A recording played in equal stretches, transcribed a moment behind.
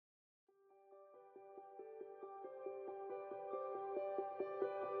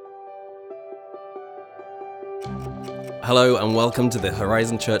Hello and welcome to the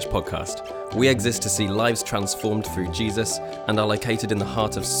Horizon Church podcast. We exist to see lives transformed through Jesus and are located in the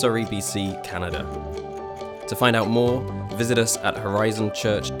heart of Surrey, BC, Canada. To find out more, visit us at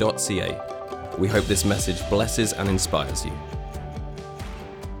horizonchurch.ca. We hope this message blesses and inspires you.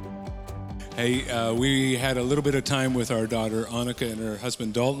 Hey, we had a little bit of time with our daughter Annika and her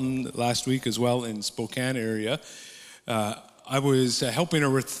husband Dalton last week as well in Spokane area. I was helping her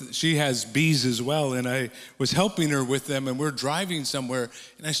with, she has bees as well, and I was helping her with them, and we're driving somewhere,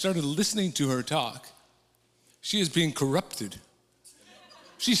 and I started listening to her talk. She is being corrupted.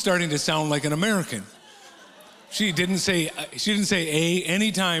 She's starting to sound like an American. She didn't say A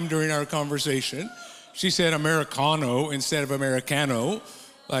any time during our conversation. She said Americano instead of Americano.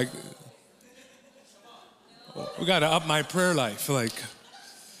 Like, we got to up my prayer life. Like,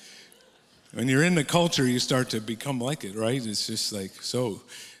 when you're in the culture, you start to become like it, right? It's just like so.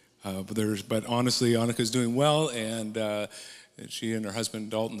 But honestly, Annika's doing well, and she and her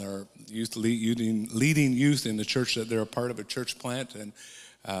husband Dalton are leading youth in the church that they're a part of a church plant, and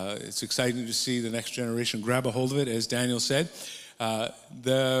it's exciting to see the next generation grab a hold of it, as Daniel said. And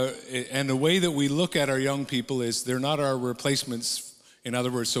the way that we look at our young people is they're not our replacements. In other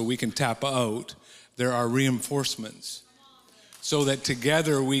words, so we can tap out. They're our reinforcements, so that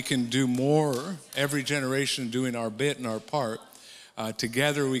together we can do more, every generation doing our bit and our part.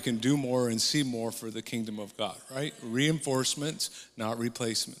 Together we can do more and see more for the kingdom of God, right? Reinforcements, not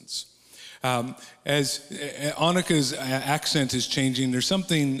replacements. As Annika's accent is changing, there's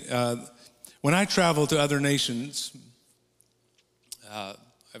something, when I travel to other nations,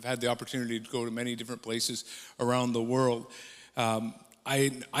 I've had the opportunity to go to many different places around the world.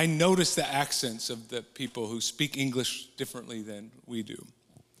 I notice the accents of the people who speak English differently than we do.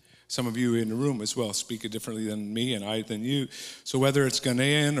 Some of you in the room as well speak it differently than me and I than you. So whether it's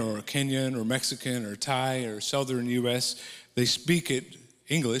Ghanaian or Kenyan or Mexican or Thai or Southern U.S., they speak it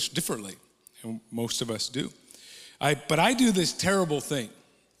English differently, and most of us do. But I do this terrible thing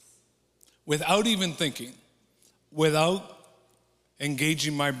without even thinking, without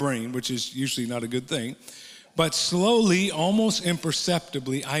engaging my brain, which is usually not a good thing. But slowly, almost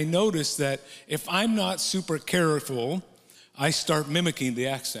imperceptibly, I notice that if I'm not super careful, I start mimicking the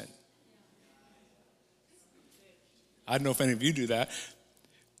accent. I don't know if any of you do that,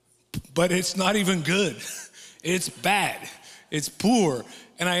 but it's not even good. It's bad. It's poor.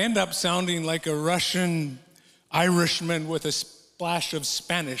 And I end up sounding like a Russian Irishman with a splash of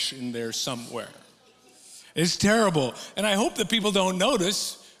Spanish in there somewhere. It's terrible. And I hope that people don't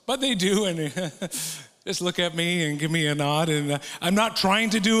notice, but they do. And just look at me and give me a nod. And I'm not trying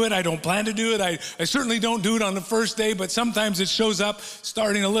to do it. I don't plan to do it. I certainly don't do it on the first day, but sometimes it shows up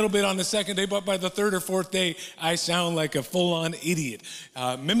starting a little bit on the second day. But by the third or fourth day, I sound like a full-on idiot,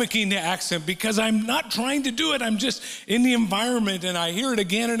 mimicking the accent because I'm not trying to do it. I'm just in the environment, and I hear it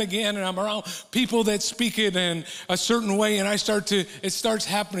again and again, and I'm around people that speak it in a certain way, and it starts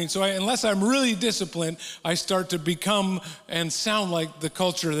happening. So unless I'm really disciplined, I start to become and sound like the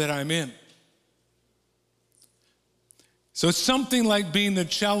culture that I'm in. So it's something like being the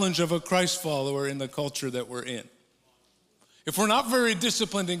challenge of a Christ follower in the culture that we're in. If we're not very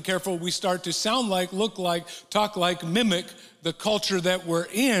disciplined and careful, we start to sound like, look like, talk like, mimic the culture that we're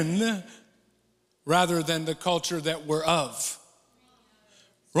in rather than the culture that we're of.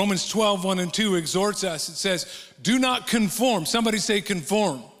 Romans 12, 1 and 2 exhorts us. It says, do not conform. Somebody say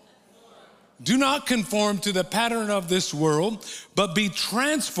conform. Do not conform to the pattern of this world, but be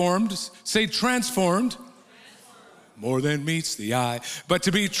transformed. Say transformed. More than meets the eye, but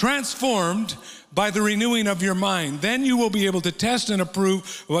to be transformed by the renewing of your mind. Then you will be able to test and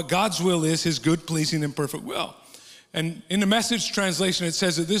approve what God's will is, his good, pleasing, and perfect will. And in the Message translation, it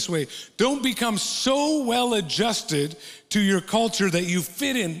says it this way: don't become so well adjusted to your culture that you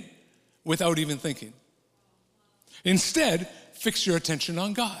fit in without even thinking. Instead, fix your attention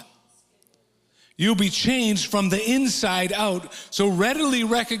on God. You'll be changed from the inside out, so readily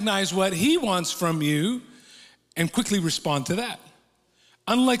recognize what he wants from you and quickly respond to that.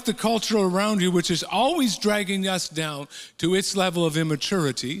 Unlike the culture around you, which is always dragging us down to its level of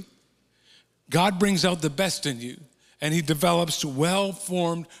immaturity, God brings out the best in you, and he develops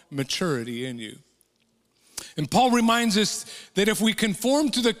well-formed maturity in you. And Paul reminds us that if we conform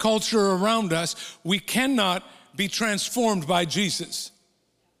to the culture around us, we cannot be transformed by Jesus.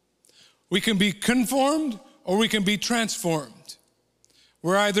 We can be conformed or we can be transformed.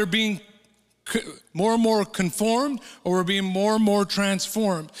 We're either being more and more conformed, or we're being more and more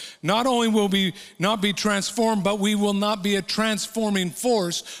transformed. Not only will we not be transformed, but we will not be a transforming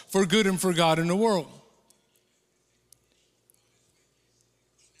force for good and for God in the world.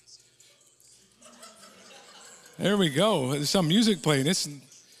 There we go. There's some music playing.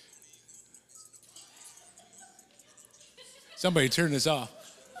 Somebody turn this off.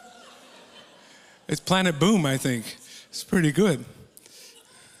 It's Planet Boom, I think. It's pretty good.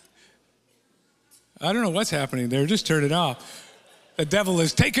 I don't know what's happening there. Just turn it off. The devil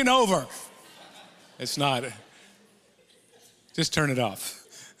is taking over. It's not. Just turn it off.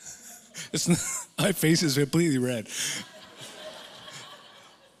 It's not, my face is completely red.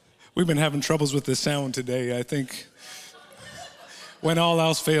 We've been having troubles with the sound today. I think when all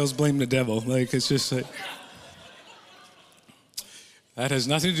else fails, blame the devil. Like, it's just like, that has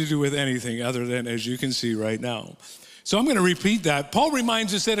nothing to do with anything other than, as you can see right now. So I'm going to repeat that. Paul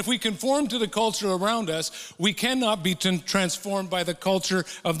reminds us that if we conform to the culture around us, we cannot be transformed by the culture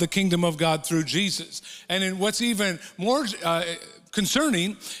of the kingdom of God through Jesus. And what's even more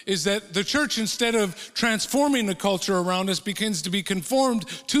concerning is that the church, instead of transforming the culture around us, begins to be conformed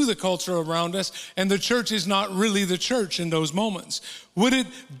to the culture around us, and the church is not really the church in those moments. Would it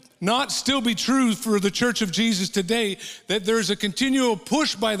not still be true for the church of Jesus today that there's a continual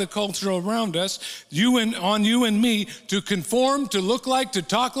push by the culture around us, on you and me, to conform, to look like, to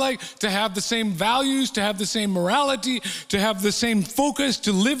talk like, to have the same values, to have the same morality, to have the same focus,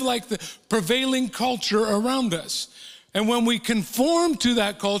 to live like the prevailing culture around us? And when we conform to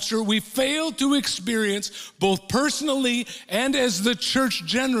that culture, we fail to experience, both personally and as the church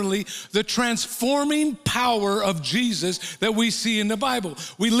generally, the transforming power of Jesus that we see in the Bible.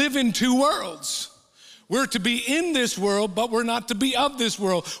 We live in two worlds. We're to be in this world, but we're not to be of this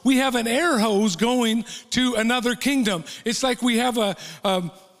world. We have an air hose going to another kingdom. It's like we have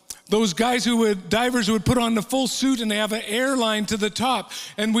those guys divers who would put on the full suit and they have an airline to the top,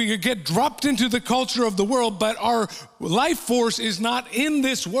 and we get dropped into the culture of the world, but our life force is not in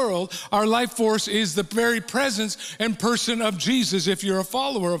this world. Our life force is the very presence and person of Jesus if you're a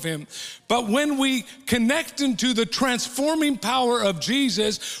follower of him. But when we connect into the transforming power of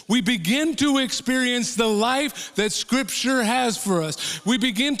Jesus, we begin to experience the life that Scripture has for us. We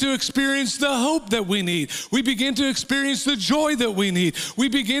begin to experience the hope that we need. We begin to experience the joy that we need. We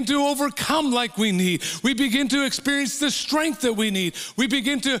begin to overcome like we need. We begin to experience the strength that we need. We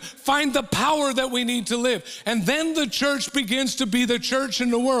begin to find the power that we need to live. And then the church begins to be the church in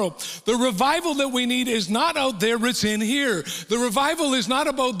the world. The revival that we need is not out there, it's in here. The revival is not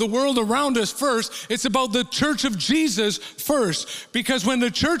about the world around us first, it's about the church of Jesus first. Because when the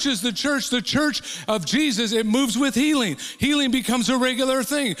church is the church of Jesus, it moves with healing. Healing becomes a regular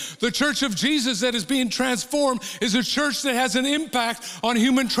thing. The church of Jesus that is being transformed is a church that has an impact on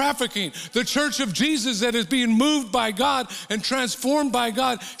human trafficking. The church of Jesus that is being moved by God and transformed by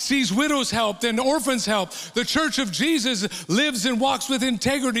God sees widows helped and orphans helped. The church of Jesus lives and walks with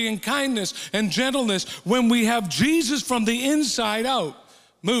integrity and kindness and gentleness when we have Jesus from the inside out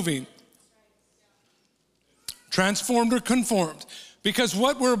moving. Transformed or conformed. Because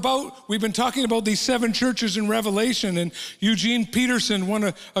what we're about, we've been talking about these 7 churches in Revelation, and Eugene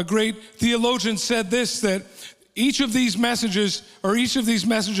Peterson, a great theologian, said this, that each of these messages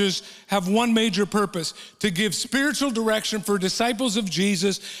have one major purpose: to give spiritual direction for disciples of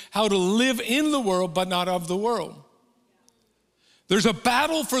Jesus, how to live in the world but not of the world. There's a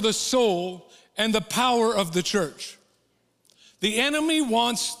battle for the soul and the power of the church. The enemy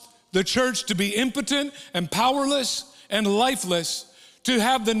wants the church to be impotent and powerless and lifeless, to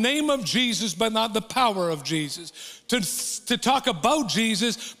have the name of Jesus but not the power of Jesus, to talk about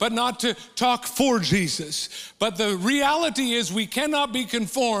Jesus but not to talk for Jesus. But the reality is we cannot be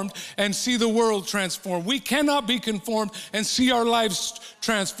conformed and see the world transformed. We cannot be conformed and see our lives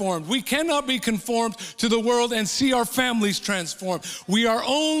transformed. We cannot be conformed to the world and see our families transformed. We are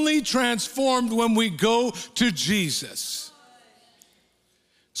only transformed when we go to Jesus.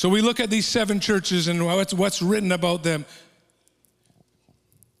 So we look at these 7 churches and what's written about them.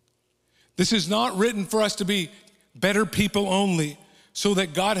 This is not written for us to be better people only, so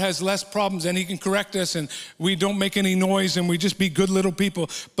that God has less problems and he can correct us and we don't make any noise and we just be good little people.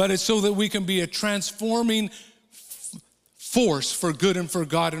 But it's so that we can be a transforming force for good and for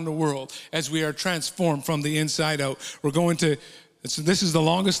God in the world as we are transformed from the inside out. This is the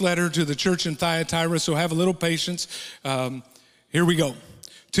longest letter to the church in Thyatira, so have a little patience. Here we go.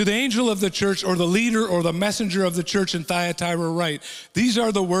 To the angel of the church, or the leader or the messenger of the church in Thyatira write, these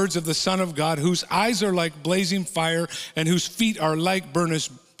are the words of the Son of God, whose eyes are like blazing fire and whose feet are like burnished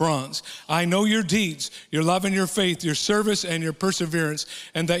bronze. I know your deeds, your love and your faith, your service and your perseverance,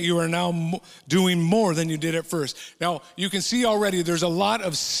 and that you are now doing more than you did at first. Now, you can see already there's a lot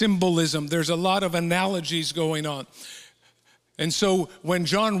of symbolism. There's a lot of analogies going on. And so when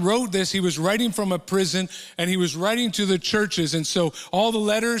John wrote this, he was writing from a prison and he was writing to the churches. And so all the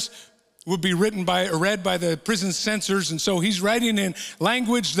letters would be read by the prison censors, and so he's writing in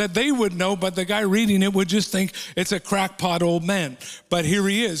language that they would know, but the guy reading it would just think it's a crackpot old man. But here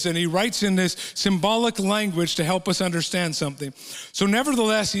he is, and he writes in this symbolic language to help us understand something. So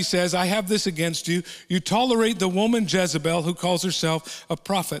nevertheless, he says, I have this against you. You tolerate the woman Jezebel, who calls herself a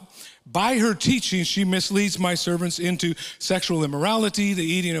prophet. By her teaching, she misleads my servants into sexual immorality, the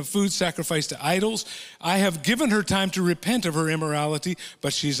eating of food sacrificed to idols. I have given her time to repent of her immorality,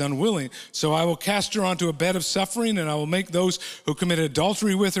 but she's unwilling. So I will cast her onto a bed of suffering, and I will make those who commit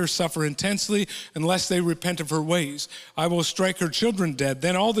adultery with her suffer intensely unless they repent of her ways. I will strike her children dead.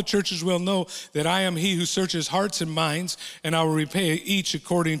 Then all the churches will know that I am he who searches hearts and minds, and I will repay each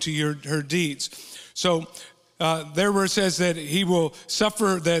according to her deeds. So there where it says that he will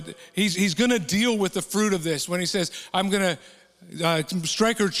suffer, that he's going to deal with the fruit of this. When he says, I'm going to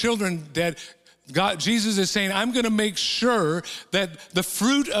strike her children dead, Jesus is saying, I'm going to make sure that the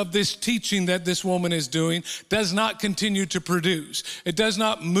fruit of this teaching that this woman is doing does not continue to produce. It does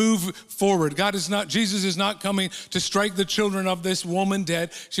not move forward. Jesus is not coming to strike the children of this woman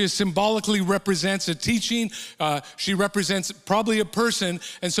dead. She symbolically represents a teaching. She represents probably a person.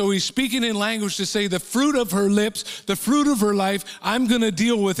 And so he's speaking in language to say the fruit of her lips, the fruit of her life, I'm going to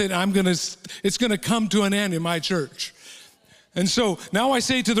deal with it. It's going to come to an end in my church. And so now I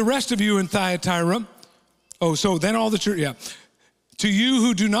say to the rest of you in Thyatira, then all the church, to you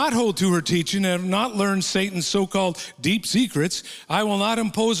who do not hold to her teaching and have not learned Satan's so-called deep secrets, I will not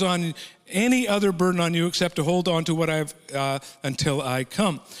impose on any other burden on you except to hold on to what I have until I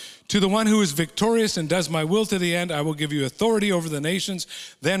come. To the one who is victorious and does my will to the end, I will give you authority over the nations.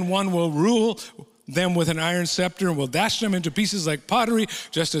 Then one will rule them with an iron scepter and will dash them into pieces like pottery,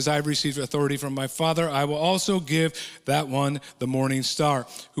 just as I've received authority from my Father. I will also give that one the morning star.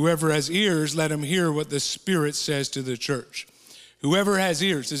 Whoever has ears, let him hear what the Spirit says to the church. Whoever has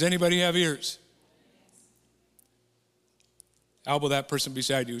ears. Does anybody have ears? How about that person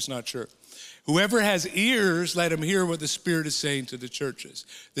beside you who's not sure? Whoever has ears, let him hear what the Spirit is saying to the churches.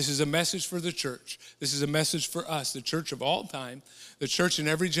 This is a message for the church. This is a message for us, the church of all time, the church in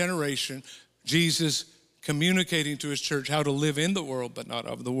every generation. Jesus communicating to his church how to live in the world, but not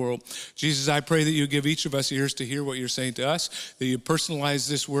of the world. Jesus, I pray that you give each of us ears to hear what you're saying to us, that you personalize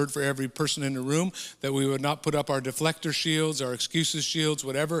this word for every person in the room, that we would not put up our deflector shields, our excuses shields,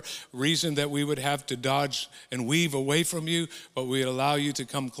 whatever reason that we would have to dodge and weave away from you, but we would allow you to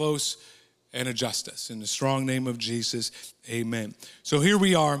come close and adjust us. In the strong name of Jesus, amen. So here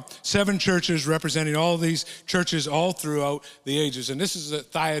we are, 7 churches representing all of these churches all throughout the ages. And this is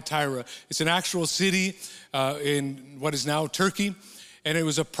Thyatira. It's an actual city in what is now Turkey. And it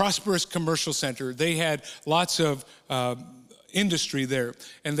was a prosperous commercial center. They had lots of industry there.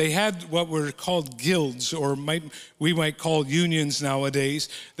 And they had what were called guilds, or we might call unions nowadays.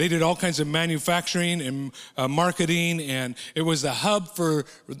 They did all kinds of manufacturing and marketing, and it was the hub for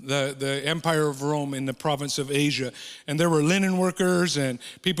the Empire of Rome in the province of Asia. And there were linen workers and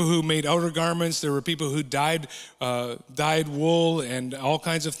people who made outer garments. There were people who dyed wool and all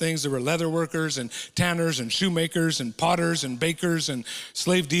kinds of things. There were leather workers and tanners and shoemakers and potters and bakers and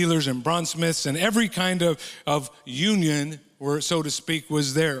slave dealers and bronzesmiths, and every kind of union, so to speak,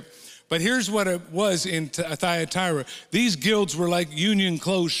 was there. But here's what it was in Thyatira. These guilds were like union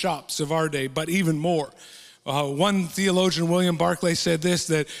clothes shops of our day, but even more. One theologian, William Barclay, said this,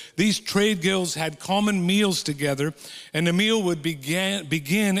 that these trade guilds had common meals together, and the meal would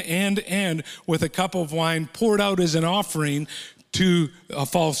begin and end with a cup of wine poured out as an offering to a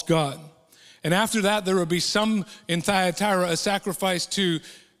false god. And after that, there would be some in Thyatira, a sacrifice to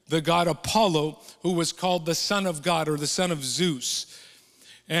the god Apollo, who was called the son of God, or the son of Zeus.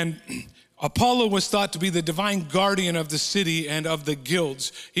 And Apollo was thought to be the divine guardian of the city and of the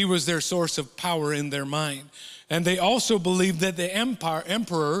guilds. He was their source of power in their mind. And they also believed that the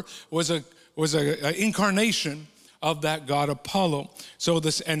emperor was an incarnation of that god Apollo.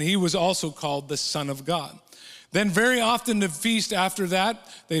 And he was also called the son of God. Then very often the feast after that,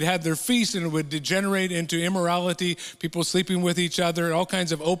 they'd had their feast and it would degenerate into immorality, people sleeping with each other, all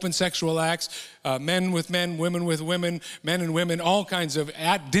kinds of open sexual acts, men with men, women with women, men and women, all kinds of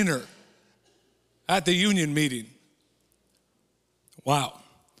at dinner, at the union meeting. Wow.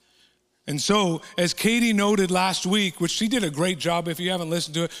 And so, as Katie noted last week, which she did a great job. If you haven't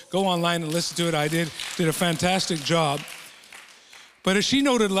listened to it, go online and listen to it. I did a fantastic job. But as she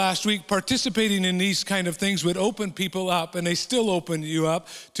noted last week, participating in these kind of things would open people up, and they still open you up,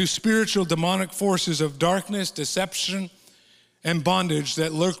 to spiritual demonic forces of darkness, deception, and bondage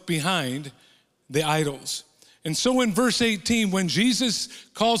that lurk behind the idols. And so in verse 18, when Jesus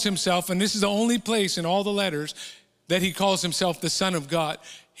calls himself, and this is the only place in all the letters that he calls himself the Son of God.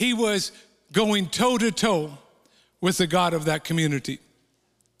 He was going toe-to-toe with the God of that community.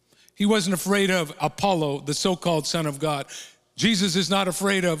 He wasn't afraid of Apollo, the so-called Son of God. Jesus is not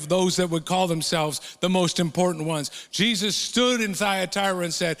afraid of those that would call themselves the most important ones. Jesus stood in Thyatira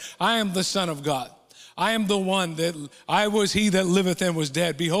and said, I am the Son of God. I am the one that I was he that liveth and was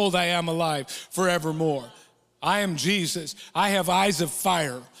dead. Behold, I am alive forevermore. I am Jesus. I have eyes of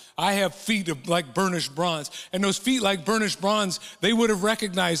fire. I have feet like burnished bronze. And those feet like burnished bronze, they would have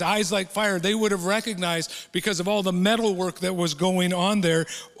recognized, eyes like fire, they would have recognized because of all the metal work that was going on there.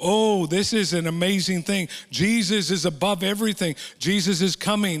 Oh, this is an amazing thing. Jesus is above everything. Jesus is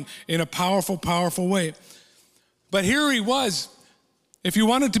coming in a powerful, powerful way. But here he was. If you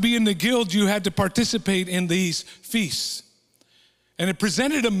wanted to be in the guild, you had to participate in these feasts. And it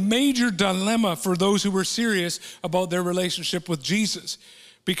presented a major dilemma for those who were serious about their relationship with Jesus.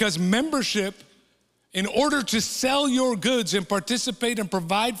 Because membership, in order to sell your goods and participate and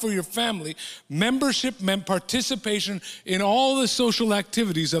provide for your family, membership meant participation in all the social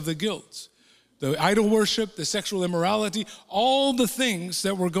activities of the guilds. The idol worship, the sexual immorality, all the things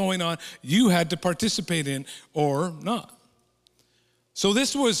that were going on, you had to participate in or not. So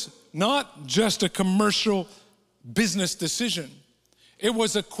this was not just a commercial business decision. It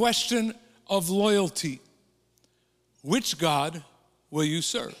was a question of loyalty. Which God will you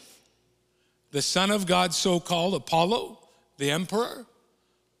serve? The Son of God, so-called Apollo, the emperor,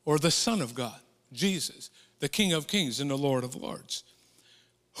 or the Son of God, Jesus, the King of Kings and the Lord of Lords?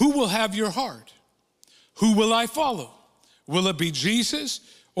 Who will have your heart? Who will I follow? Will it be Jesus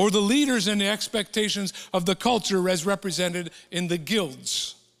or the leaders and the expectations of the culture as represented in the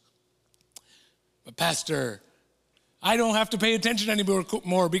guilds? But Pastor, I don't have to pay attention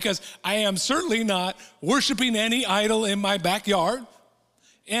anymore because I am certainly not worshiping any idol in my backyard,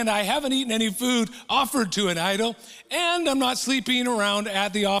 and I haven't eaten any food offered to an idol, and I'm not sleeping around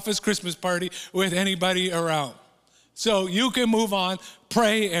at the office Christmas party with anybody around. So you can move on,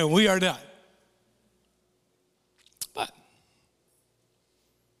 pray, and we are done. But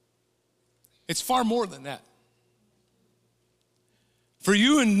it's far more than that. For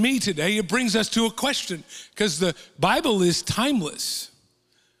you and me today, it brings us to a question, because the Bible is timeless.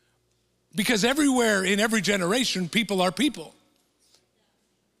 Because everywhere, in every generation, people are people.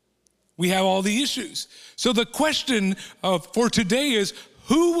 We have all the issues. So the question for today is,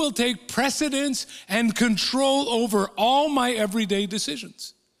 who will take precedence and control over all my everyday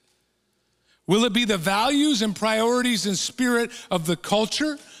decisions? Will it be the values and priorities and spirit of the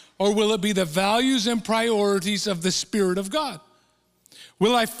culture, or will it be the values and priorities of the Spirit of God?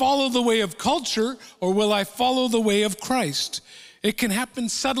 Will I follow the way of culture, or will I follow the way of Christ? It can happen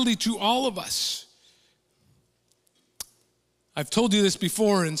subtly to all of us. I've told you this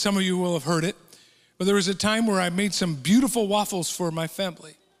before, and some of you will have heard it, but there was a time where I made some beautiful waffles for my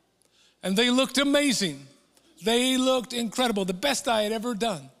family, and they looked amazing. They looked incredible, the best I had ever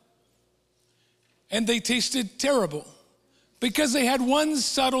done. And they tasted terrible because they had one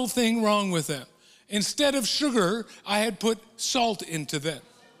subtle thing wrong with them. Instead of sugar, I had put salt into them.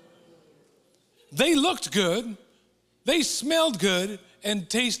 They looked good, they smelled good, and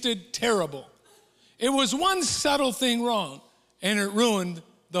tasted terrible. It was one subtle thing wrong, and it ruined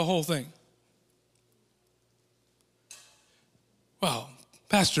the whole thing. Well,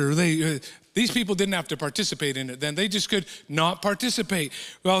 Pastor, these people didn't have to participate in it then. They just could not participate.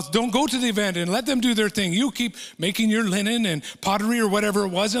 Well, don't go to the event and let them do their thing. You keep making your linen and pottery or whatever it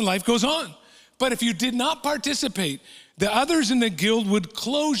was, and life goes on. But if you did not participate, the others in the guild would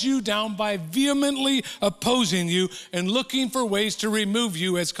close you down by vehemently opposing you and looking for ways to remove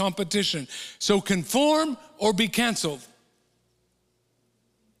you as competition. So conform or be canceled.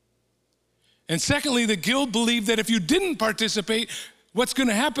 And secondly, the guild believed that if you didn't participate, what's going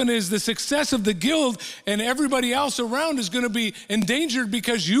to happen is the success of the guild and everybody else around is going to be endangered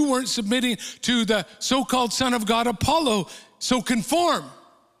because you weren't submitting to the so-called Son of God, Apollo. So conform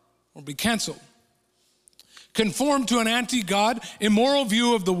or be canceled. Conform to an anti-God, immoral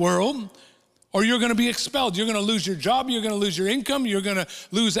view of the world, or you're going to be expelled. You're going to lose your job. You're going to lose your income. You're going to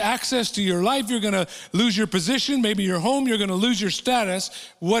lose access to your life. You're going to lose your position, maybe your home. You're going to lose your status.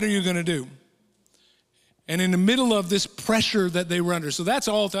 What are you going to do? And in the middle of this pressure that they were under, so that's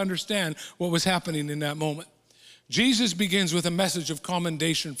all to understand what was happening in that moment. Jesus begins with a message of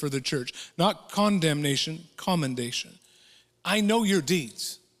commendation for the church, not condemnation, commendation. I know your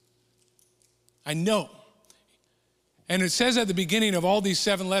deeds. I know. And it says at the beginning of all these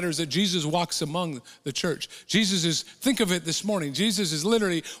 7 letters that Jesus walks among the church. Think of it this morning. Jesus is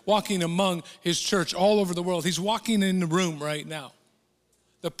literally walking among his church all over the world. He's walking in the room right now.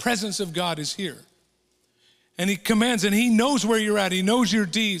 The presence of God is here. And he commands, and he knows where you're at. He knows your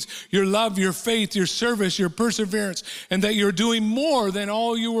deeds, your love, your faith, your service, your perseverance, and that you're doing more than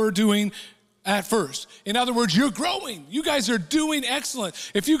all you were doing at first. In other words, you're growing. You guys are doing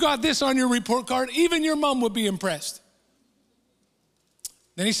excellent. If you got this on your report card, even your mom would be impressed.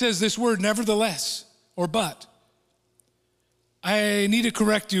 Then he says this word, nevertheless, or but. I need to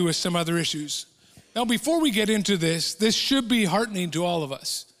correct you with some other issues. Now, before we get into this should be heartening to all of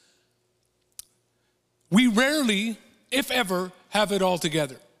us. We rarely, if ever, have it all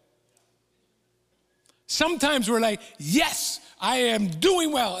together. Sometimes we're like, yes, I am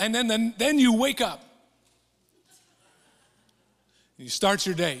doing well. And then you wake up. You start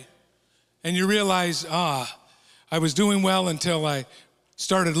your day. And you realize, I was doing well until I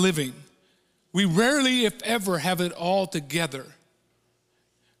started living. We rarely, if ever, have it all together.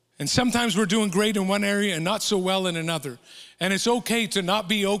 And sometimes we're doing great in one area and not so well in another. And it's okay to not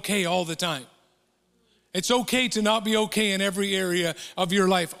be okay all the time. It's okay to not be okay in every area of your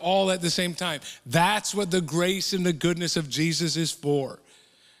life all at the same time. That's what the grace and the goodness of Jesus is for.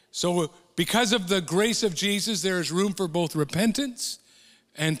 So because of the grace of Jesus, there is room for both repentance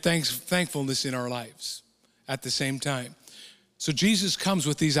and thankfulness in our lives at the same time. So Jesus comes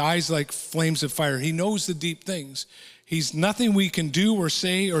with these eyes like flames of fire. He knows the deep things. He's nothing we can do or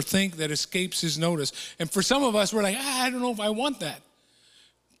say or think that escapes his notice. And for some of us, we're like, I don't know if I want that.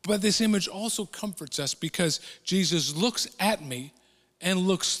 But this image also comforts us because Jesus looks at me and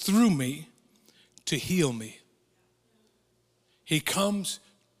looks through me to heal me. He comes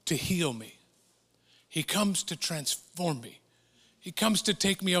to heal me. He comes to transform me. He comes to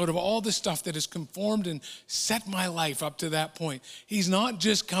take me out of all the stuff that has conformed and set my life up to that point. He's not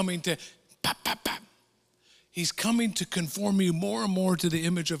just coming to pop, pop, pop. He's coming to conform you more and more to the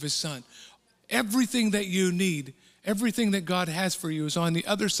image of his Son. Everything that you need, everything that God has for you is on the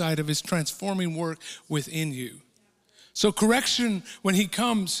other side of his transforming work within you. So correction, when he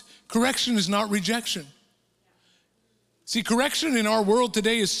comes, correction is not rejection. See, correction in our world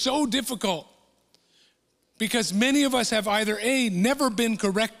today is so difficult because many of us have either A, never been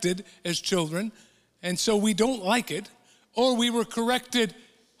corrected as children, and so we don't like it, or we were corrected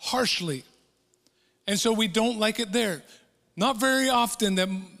harshly, and so we don't like it there. Not very often that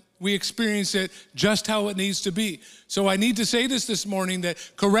we experience it just how it needs to be. So I need to say this morning that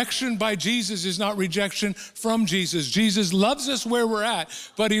correction by Jesus is not rejection from Jesus. Jesus loves us where we're at,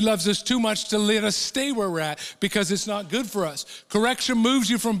 but he loves us too much to let us stay where we're at because it's not good for us. Correction moves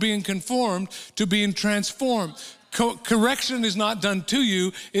you from being conformed to being transformed. Correction is not done to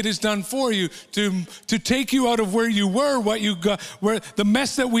you, it is done for you to take you out of where you were, what you got, where the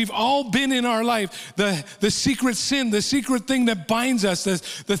mess that we've all been in our life, the secret sin, the secret thing that binds us,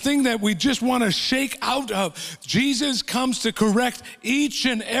 the thing that we just want to shake out of. Jesus comes to correct each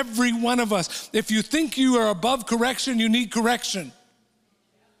and every one of us. If you think you are above correction, you need correction.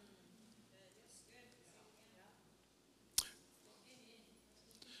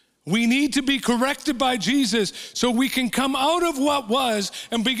 We need to be corrected by Jesus so we can come out of what was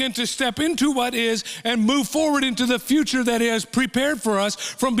and begin to step into what is and move forward into the future that he has prepared for us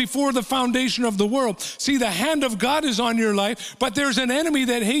from before the foundation of the world. See, the hand of God is on your life, but there's an enemy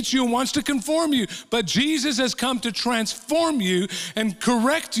that hates you and wants to conform you. But Jesus has come to transform you and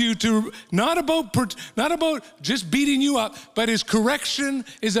correct you to not about just beating you up, but his correction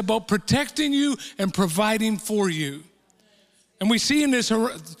is about protecting you and providing for you. And we see in this,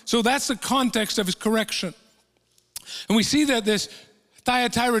 so that's the context of his correction. And we see that this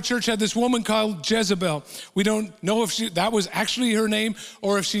Thyatira church had this woman called Jezebel. We don't know if that was actually her name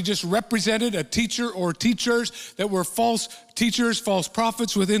or if she just represented a teacher or teachers that were false teachers, false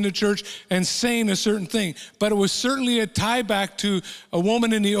prophets within the church and saying a certain thing. But it was certainly a tie back to a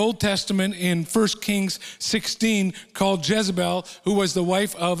woman in the Old Testament in 1 Kings 16 called Jezebel, who was the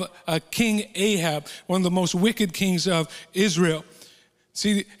wife of King Ahab, one of the most wicked kings of Israel.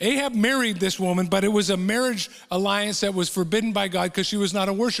 See, Ahab married this woman, but it was a marriage alliance that was forbidden by God because she was not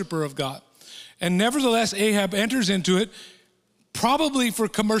a worshiper of God. And nevertheless, Ahab enters into it probably for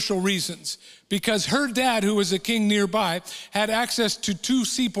commercial reasons because her dad, who was a king nearby, had access to 2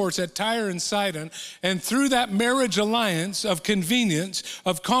 seaports at Tyre and Sidon. And through that marriage alliance of convenience,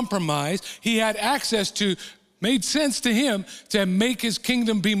 of compromise, he had access to made sense to him to make his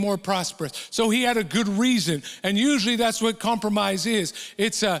kingdom be more prosperous. So he had a good reason. And usually that's what compromise is.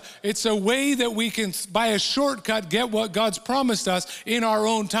 It's a way that we can, by a shortcut, get what God's promised us in our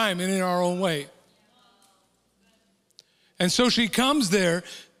own time and in our own way. And so she comes there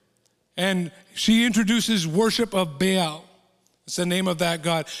and she introduces worship of Baal. It's the name of that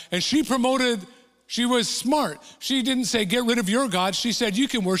god. And she promoted She was smart. She didn't say, get rid of your God. She said, you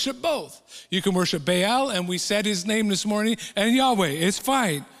can worship both. You can worship Baal, and we said his name this morning, and Yahweh. It's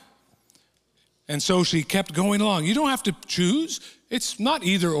fine. And so she kept going along. You don't have to choose. It's not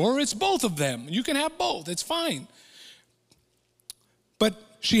either or, it's both of them. You can have both. It's fine. But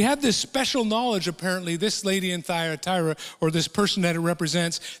she had this special knowledge, apparently, this lady in Thyatira, or this person that it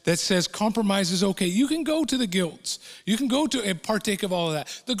represents, that says compromise is okay. You can go to the guilds. You can go to and partake of all of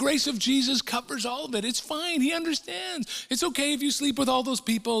that. The grace of Jesus covers all of it. It's fine. He understands. It's okay if you sleep with all those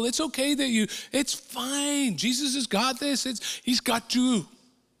people. It's okay that it's fine. Jesus has got this. He's got you.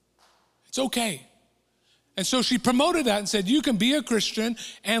 It's okay. And so she promoted that and said, you can be a Christian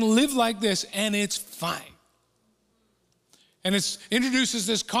and live like this, and it's fine. And it introduces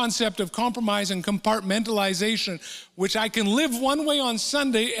this concept of compromise and compartmentalization, which I can live one way on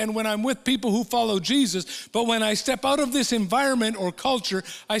Sunday and when I'm with people who follow Jesus, but when I step out of this environment or culture,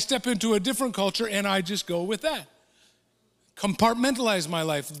 I step into a different culture and I just go with that. Compartmentalize my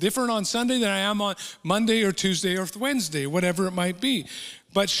life, different on Sunday than I am on Monday or Tuesday or Wednesday, whatever it might be.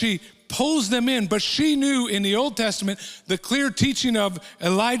 But she pulls them in, but she knew in the Old Testament the clear teaching of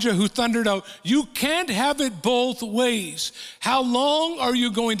Elijah who thundered out, you can't have it both ways. How long are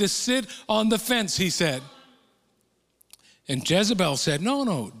you going to sit on the fence, he said. And Jezebel said,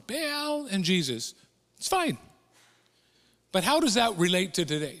 no, Baal and Jesus, it's fine. But how does that relate to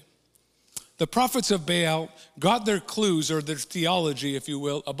today? The prophets of Baal got their clues, or their theology, if you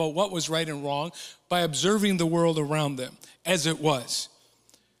will, about what was right and wrong by observing the world around them as it was.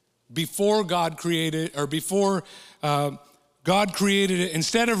 Before God created, or before God created it,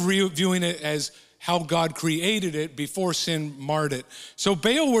 instead of viewing it as how God created it before sin marred it. So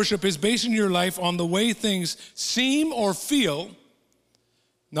Baal worship is basing your life on the way things seem or feel,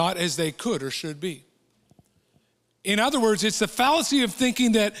 not as they could or should be. In other words, it's the fallacy of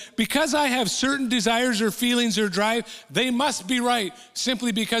thinking that because I have certain desires or feelings or drive, they must be right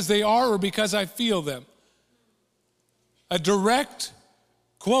simply because they are or because I feel them. A direct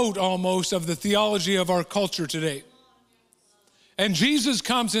quote almost of the theology of our culture today. And Jesus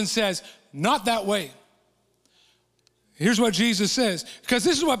comes and says, not that way. Here's what Jesus says, because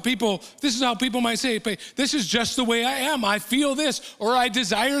this is how people might say, this is just the way I am. I feel this or I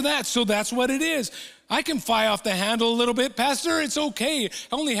desire that, so that's what it is. I can fly off the handle a little bit. Pastor, it's okay. It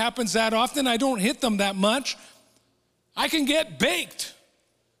only happens that often. I don't hit them that much. I can get baked.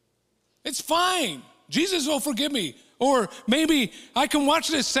 It's fine. Jesus will forgive me. Or maybe I can watch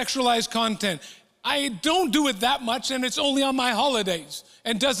this sexualized content. I don't do it that much, and it's only on my holidays.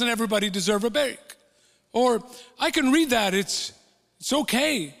 And doesn't everybody deserve a break? Or I can read that. It's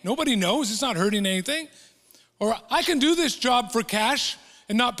okay. Nobody knows. It's not hurting anything. Or I can do this job for cash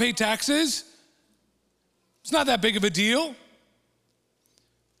and not pay taxes. It's not that big of a deal.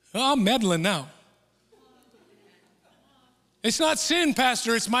 Oh, I'm meddling now. It's not sin,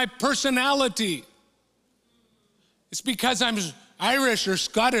 Pastor. It's my personality. It's because I'm Irish or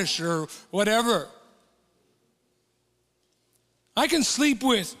Scottish or whatever. I can sleep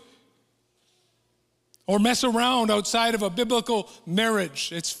with or mess around outside of a biblical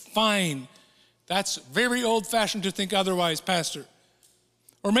marriage. It's fine. That's very old-fashioned to think otherwise, Pastor.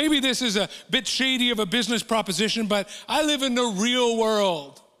 Or maybe this is a bit shady of a business proposition, but I live in the real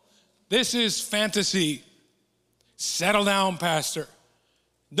world. This is fantasy. Settle down, Pastor.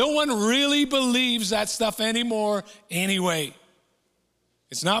 No one really believes that stuff anymore anyway.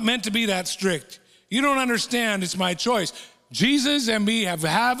 It's not meant to be that strict. You don't understand, it's my choice. Jesus and me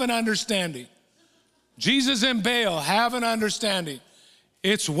have an understanding. Jesus and Baal have an understanding.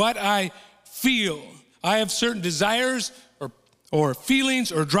 It's what I feel. I have certain desires or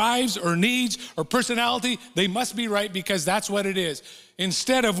feelings or drives or needs or personality. They must be right because that's what it is,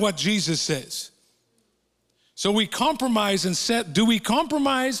 instead of what Jesus says. So we compromise and do we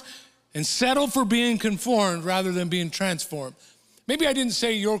compromise and settle for being conformed rather than being transformed? Maybe I didn't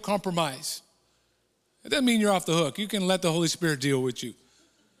say you'll compromise. It doesn't mean you're off the hook. You can let the Holy Spirit deal with you.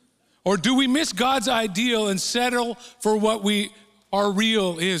 Or do we miss God's ideal and settle for what our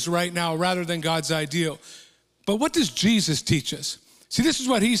real is right now rather than God's ideal? But what does Jesus teach us? See, this is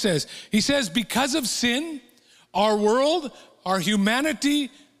what he says. He says, because of sin, our world, our humanity,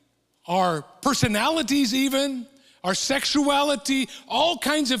 our personalities even, our sexuality, all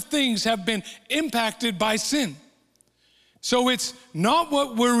kinds of things have been impacted by sin. So it's not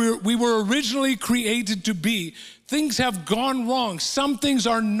what we were originally created to be. Things have gone wrong. Some things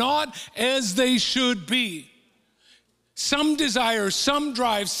are not as they should be. Some desires, some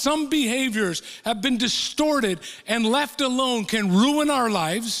drives, some behaviors have been distorted and left alone can ruin our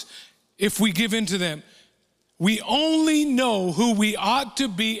lives if we give in to them. We only know who we ought to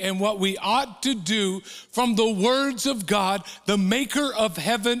be and what we ought to do from the words of God, the maker of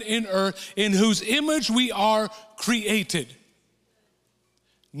heaven and earth, in whose image we are created.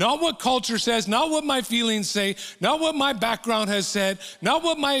 Not what culture says, not what my feelings say, not what my background has said, not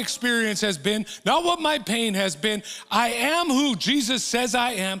what my experience has been, not what my pain has been. I am who Jesus says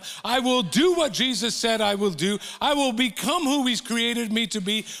I am. I will do what Jesus said I will do. I will become who he's created me to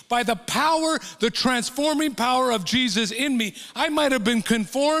be by the power, the transforming power of Jesus in me. I might have been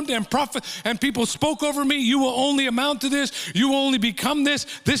conformed and people spoke over me. You will only amount to this. You will only become this.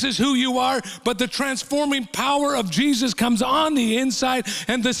 This is who you are. But the transforming power of Jesus comes on the inside,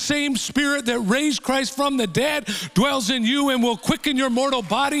 and the same Spirit that raised Christ from the dead dwells in you and will quicken your mortal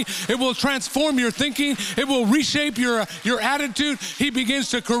body. It will transform your thinking. It will reshape your attitude. He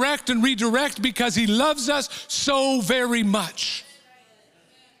begins to correct and redirect because he loves us so very much.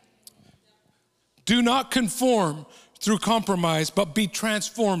 Do not conform through compromise, but be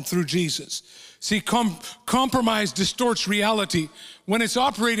transformed through Jesus. See, compromise distorts reality. When it's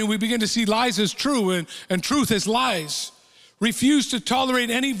operating, we begin to see lies as true and truth as lies. Refuse to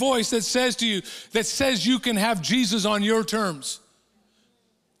tolerate any voice that says you can have Jesus on your terms.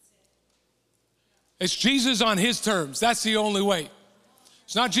 It's Jesus on his terms. That's the only way.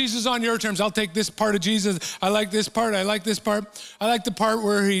 It's not Jesus on your terms. I'll take this part of Jesus. I like this part. I like this part. I like the part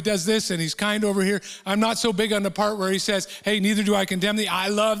where he does this and he's kind over here. I'm not so big on the part where he says, hey, neither do I condemn thee. I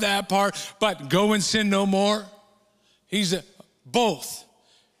love that part, but go and sin no more. He's both.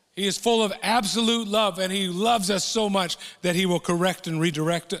 He is full of absolute love, and he loves us so much that he will correct and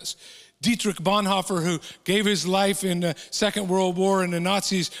redirect us. Dietrich Bonhoeffer, who gave his life in the Second World War and the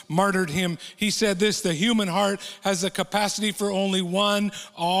Nazis martyred him, he said this: the human heart has the capacity for only one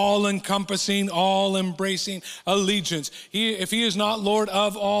all-encompassing, all-embracing allegiance. If he is not Lord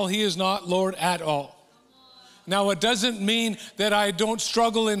of all, he is not Lord at all. Now, it doesn't mean that I don't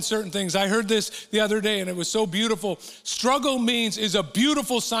struggle in certain things. I heard this the other day, and it was so beautiful. Struggle is a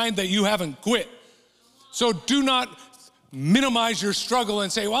beautiful sign that you haven't quit. So do not minimize your struggle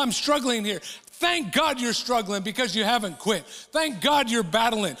and say, well, I'm struggling here. Thank God you're struggling because you haven't quit. Thank God you're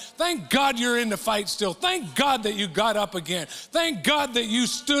battling. Thank God you're in the fight still. Thank God that you got up again. Thank God that you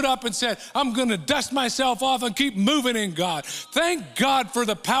stood up and said, I'm going to dust myself off and keep moving in God. Thank God for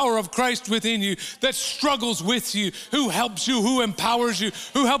the power of Christ within you that struggles with you, who helps you, who empowers you,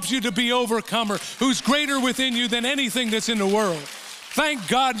 who helps you to be overcomer, who's greater within you than anything that's in the world. Thank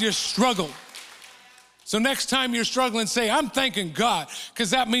God you struggled. So next time you're struggling, say, I'm thanking God, because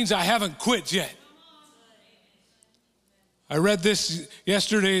that means I haven't quit yet. I read this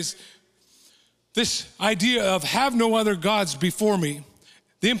yesterday, this idea of have no other gods before me.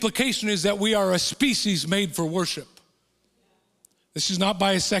 The implication is that we are a species made for worship. This is not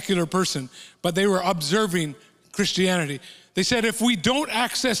by a secular person, but they were observing Christianity. They said if we don't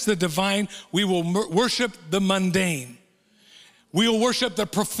access the divine, we will worship the mundane. We'll worship the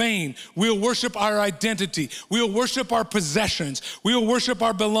profane. We'll worship our identity. We'll worship our possessions. We'll worship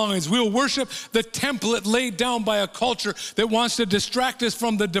our belongings. We'll worship the template laid down by a culture that wants to distract us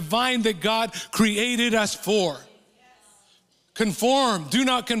from the divine that God created us for. Conform. Do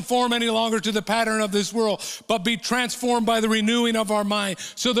not conform any longer to the pattern of this world, but be transformed by the renewing of our mind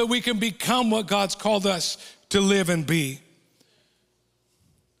so that we can become what God's called us to live and be.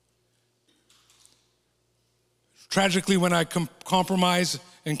 Tragically, when I compromise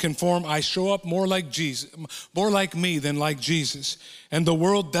and conform, I show up more like Jesus, more like me than like Jesus. And the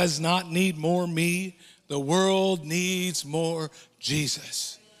world does not need more me. The world needs more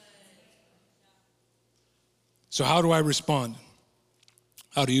Jesus. So how do I respond?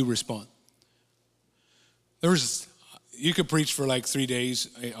 How do you respond? You could preach for like 3 days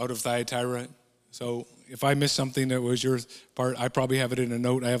out of Thyatira. So if I missed something that was your part, I probably have it in a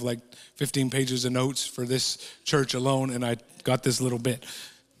note. I have like 15 pages of notes for this church alone, and I got this little bit.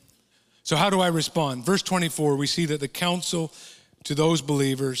 So how do I respond? Verse 24, we see that the counsel to those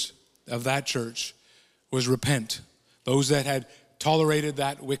believers of that church was repent. Those that had tolerated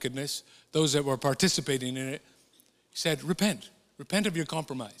that wickedness, those that were participating in it, he said, repent. Repent of your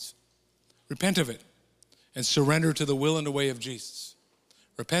compromise. Repent of it and surrender to the will and the way of Jesus.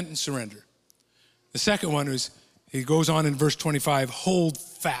 Repent and surrender. The second one is, he goes on in verse 25, hold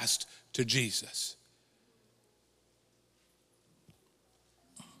fast to Jesus.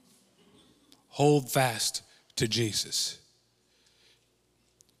 Hold fast to Jesus.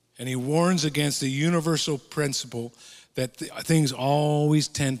 And he warns against the universal principle that things always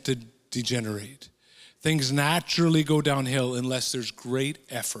tend to degenerate. Things naturally go downhill unless there's great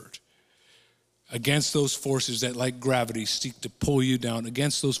effort against those forces that, like gravity, seek to pull you down,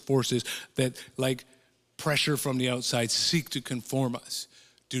 against those forces that, like pressure from the outside seek to conform us.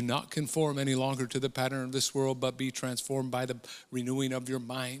 Do not conform any longer to the pattern of this world, but be transformed by the renewing of your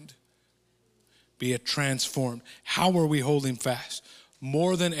mind. Be transformed. How are we holding fast?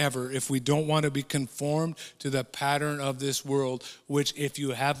 More than ever, if we don't want to be conformed to the pattern of this world, which, if you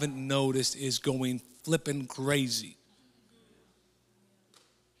haven't noticed, is going flippin' crazy.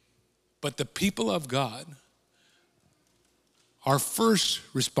 But the people of God, our first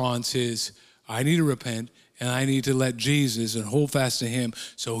response is, I need to repent and I need to let Jesus and hold fast to him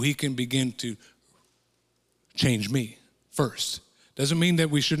so he can begin to change me first. Doesn't mean that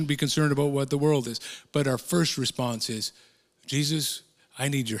we shouldn't be concerned about what the world is, but our first response is, Jesus, I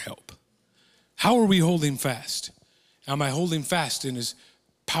need your help. How are we holding fast? Am I holding fast in his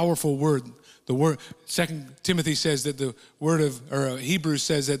powerful word? The word, 2 Timothy says that the word of, or Hebrews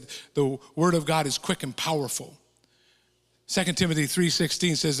says that the word of God is quick and powerful. 2 Timothy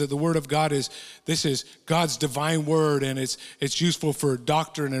 3:16 says that the word of God is God's divine word, and it's useful for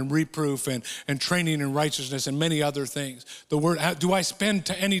doctrine and reproof and training in righteousness and many other things. The word, do I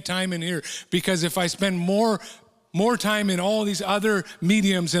spend any time in here? Because if I spend more time in all these other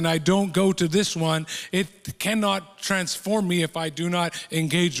mediums and I don't go to this one, it cannot transform me if I do not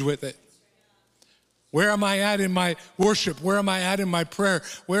engage with it. Where am I at in my worship? Where am I at in my prayer?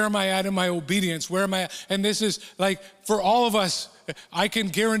 Where am I at in my obedience? Where am I at? And this is like, for all of us, I can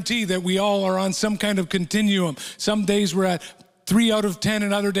guarantee that we all are on some kind of continuum. Some days we're at 3 out of 10,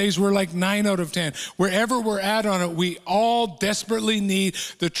 and other days we're like 9 out of 10. Wherever we're at on it, we all desperately need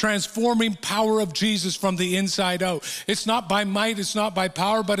the transforming power of Jesus from the inside out. It's not by might, it's not by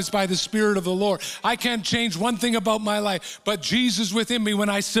power, but it's by the Spirit of the Lord. I can't change one thing about my life, but Jesus within me, when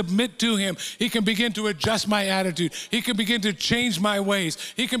I submit to him, he can begin to adjust my attitude. He can begin to change my ways.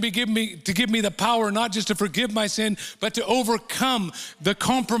 He can give me the power not just to forgive my sin, but to overcome the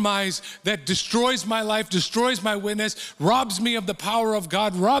compromise that destroys my life, destroys my witness, robs me of the power of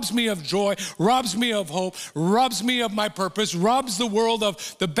God, robs me of joy, robs me of hope, robs me of my purpose, robs the world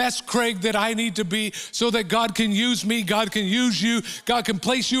of the best Craig that I need to be, so that God can use me, God can use you, God can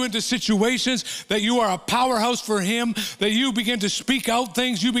place you into situations that you are a powerhouse for him, that you begin to speak out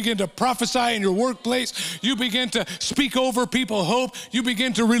things, you begin to prophesy in your workplace, you begin to speak over people hope, you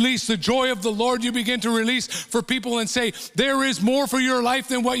begin to release the joy of the Lord, you begin to release for people and say, there is more for your life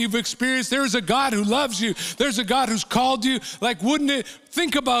than what you've experienced. There's a God who loves you. There's a God who's called you. Like, wouldn't it,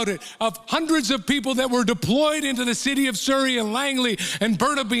 think about it, of hundreds of people that were deployed into the city of Surrey and Langley and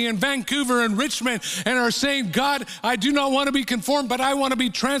Burnaby and Vancouver and Richmond, and are saying, God, I do not want to be conformed, but I want to be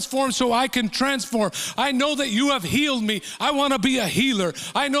transformed so I can transform. I know that you have healed me. I want to be a healer.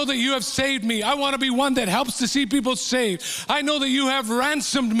 I know that you have saved me. I want to be one that helps to see people saved. I know that you have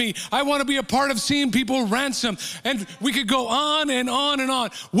ransomed me. I want to be a part of seeing people ransomed. And we could go on and on and on.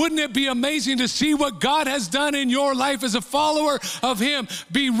 Wouldn't it be amazing to see what God has done in your life as a follower of him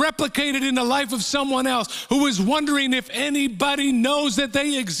be replicated in the life of someone else who is wondering if anybody knows that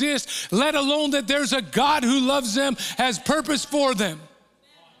they exist, let alone that there's a God who loves them, has purpose for them.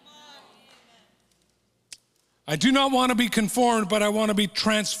 I do not want to be conformed, but I want to be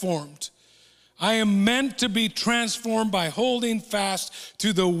transformed. I am meant to be transformed by holding fast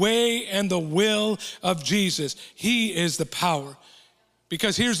to the way and the will of Jesus. He is the power.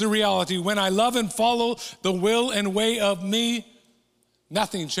 Because here's the reality. When I love and follow the will and way of me,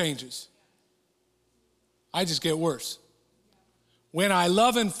 nothing changes. I just get worse. When I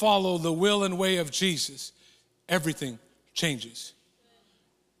love and follow the will and way of Jesus, everything changes.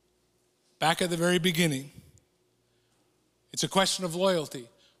 Back at the very beginning, it's a question of loyalty.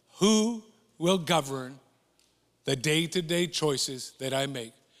 Who will govern the day-to-day choices that I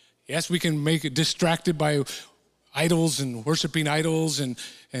make? Yes, we can make it distracted by idols and worshiping idols and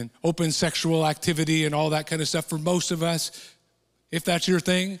open sexual activity and all that kind of stuff. For most of us, if that's your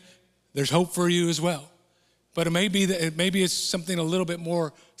thing, there's hope for you as well. But it may be that maybe it's something a little bit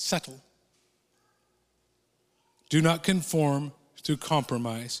more subtle. Do not conform through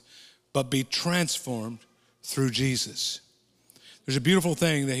compromise, but be transformed through Jesus. There's a beautiful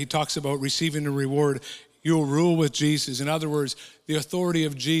thing that he talks about receiving a reward. You'll rule with Jesus. In other words, the authority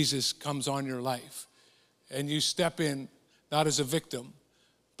of Jesus comes on your life. And you step in not as a victim,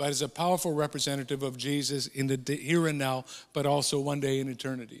 but as a powerful representative of Jesus in the here and now, but also one day in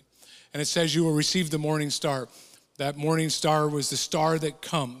eternity. And it says you will receive the morning star. That morning star was the star that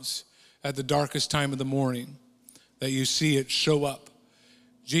comes at the darkest time of the morning, that you see it show up.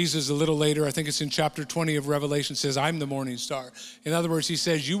 Jesus, a little later, I think it's in chapter 20 of Revelation, says, I'm the morning star. In other words, he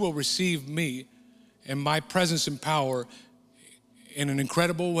says, you will receive me and my presence and power in an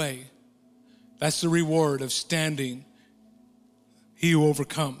incredible way. That's the reward of standing, he who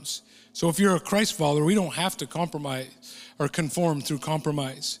overcomes. So if you're a Christ follower, we don't have to compromise or conform through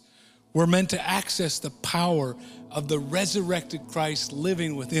compromise. We're meant to access the power of the resurrected Christ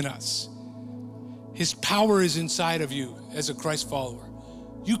living within us. His power is inside of you as a Christ follower.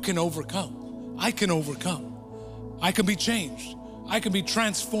 You can overcome. I can overcome. I can be changed. I can be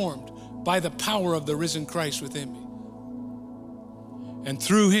transformed by the power of the risen Christ within me. And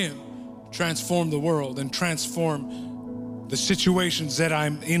through him, transform the world and transform the situations that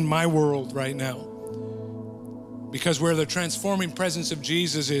I'm in my world right now. Because where the transforming presence of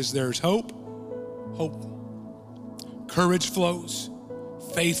Jesus is, there's hope. Courage flows,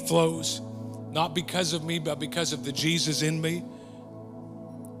 faith flows, not because of me, but because of the Jesus in me.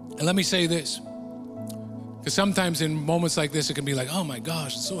 And let me say this, because sometimes in moments like this, it can be like, oh my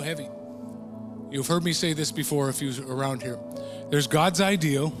gosh, it's so heavy. You've heard me say this before if you're around here. There's God's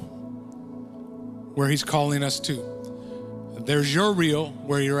ideal where he's calling us to. There's your real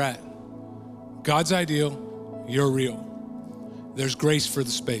where you're at. God's ideal, your real. There's grace for the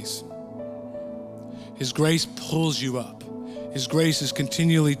space. His grace pulls you up. His grace is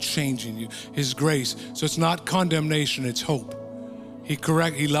continually changing you. His grace, so it's not condemnation, it's hope. He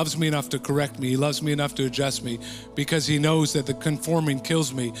loves me enough to correct me. He loves me enough to adjust me because he knows that the conforming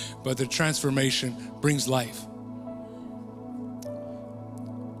kills me, but the transformation brings life.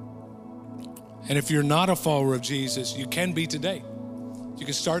 And if you're not a follower of Jesus, you can be today. You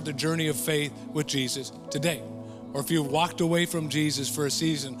can start the journey of faith with Jesus today. Or if you've walked away from Jesus for a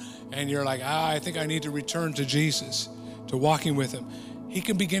season and you're like, I think I need to return to Jesus, to walking with him, he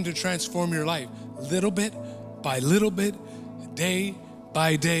can begin to transform your life little bit by little bit, day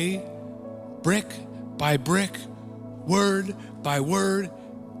by day, brick by brick, word by word,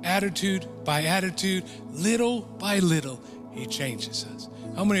 attitude by attitude, little by little, he changes us.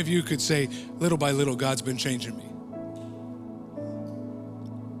 How many of you could say, little by little, God's been changing me?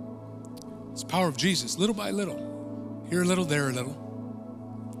 It's the power of Jesus, little by little. Here a little, there a little.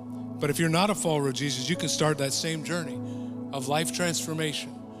 But if you're not a follower of Jesus, you can start that same journey of life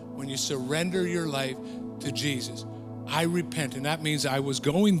transformation when you surrender your life to Jesus. I repent, and that means I was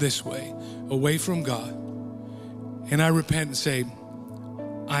going this way, away from God. And I repent and say,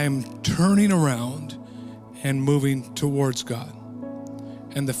 I am turning around and moving towards God.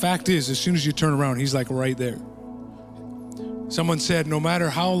 And the fact is, as soon as you turn around, he's like right there. Someone said, no matter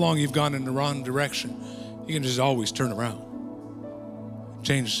how long you've gone in the wrong direction, you can just always turn around.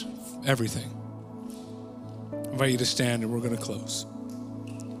 Change everything. I invite you to stand and we're going to close.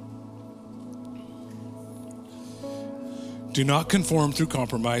 Do not conform through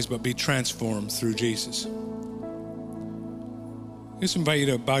compromise, but be transformed through Jesus. I just invite you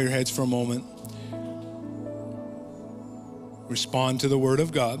to bow your heads for a moment. Respond to the word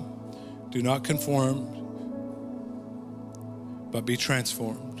of God. Do not conform, but be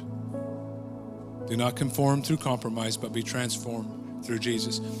transformed. Do not conform through compromise, but be transformed through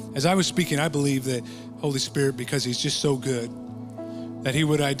Jesus. As I was speaking, I believe that Holy Spirit, because he's just so good, that he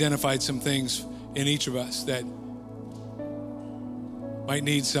would identify some things in each of us that might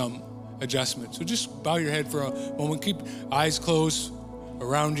need some adjustment. So just bow your head for a moment. Keep eyes closed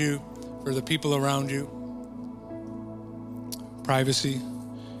around you, for the people around you. Privacy.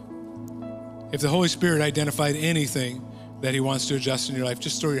 If the Holy Spirit identified anything that he wants to adjust in your life,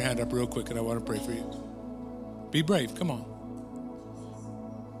 just throw your hand up real quick and I want to pray for you. Be brave, come on.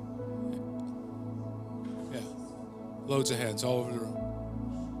 Yeah, loads of hands all over the room.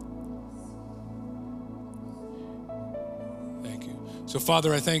 Thank you. So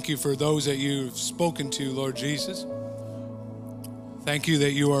Father, I thank you for those that you've spoken to, Lord Jesus. Thank you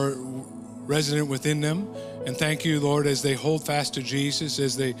that you are resident within them. And thank you, Lord, as they hold fast to Jesus,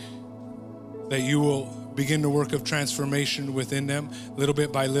 that you will begin the work of transformation within them, little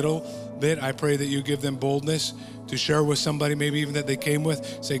bit by little bit. I pray that you give them boldness to share with somebody, maybe even that they came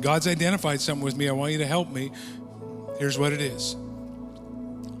with. Say, God's identified something with me. I want you to help me. Here's what it is.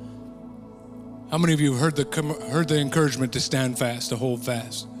 How many of you heard the encouragement to stand fast, to hold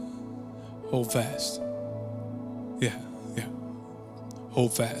fast? Hold fast. Yeah.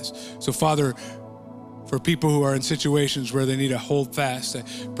 Hold fast. So, Father, for people who are in situations where they need to hold fast, I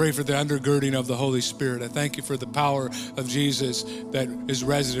pray for the undergirding of the Holy Spirit. I thank you for the power of Jesus that is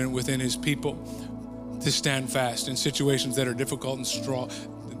resident within his people to stand fast in situations that are difficult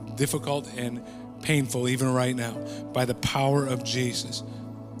and painful even right now, by the power of Jesus.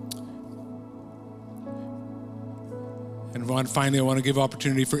 And finally, I want to give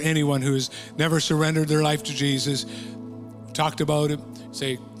opportunity for anyone who has never surrendered their life to Jesus, talked about it,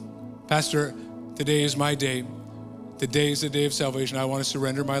 say, Pastor, today is my day. Today is the day of salvation. I want to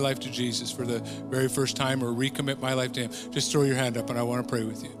surrender my life to Jesus for the very first time or recommit my life to him. Just throw your hand up and I want to pray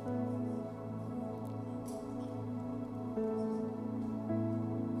with you.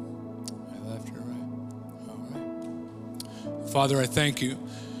 Father, I thank you.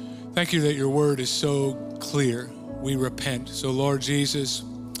 Thank you that your word is so clear. We repent. So Lord Jesus,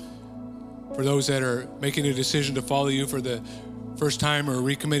 for those that are making a decision to follow you for the first time or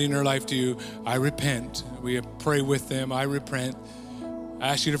recommitting their life to you, I repent. We pray with them. I repent. I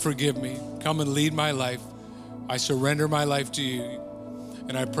ask you to forgive me. Come and lead my life. I surrender my life to you.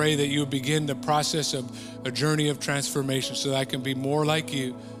 And I pray that you begin the process of a journey of transformation so that I can be more like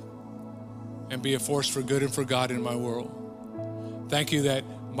you and be a force for good and for God in my world. Thank you that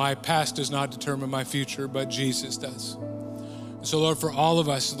my past does not determine my future, but Jesus does. So Lord, for all of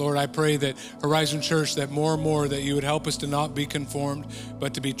us, Lord, I pray that Horizon Church, that more and more that you would help us to not be conformed,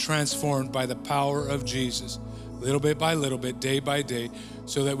 but to be transformed by the power of Jesus, little bit by little bit, day by day,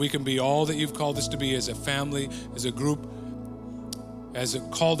 so that we can be all that you've called us to be as a family, as a group, as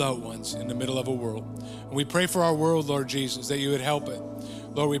called out ones in the middle of a world. And we pray for our world, Lord Jesus, that you would help it.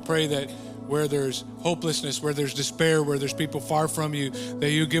 Lord, we pray that where there's hopelessness, where there's despair, where there's people far from you,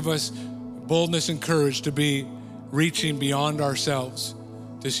 that you give us boldness and courage to be reaching beyond ourselves,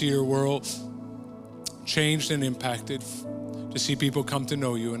 to see your world changed and impacted, to see people come to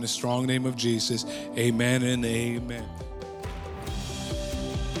know you. In the strong name of Jesus, amen and amen.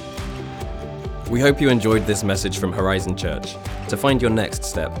 We hope you enjoyed this message from Horizon Church. To find your next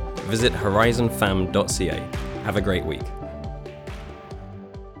step, visit horizonfam.ca. Have a great week.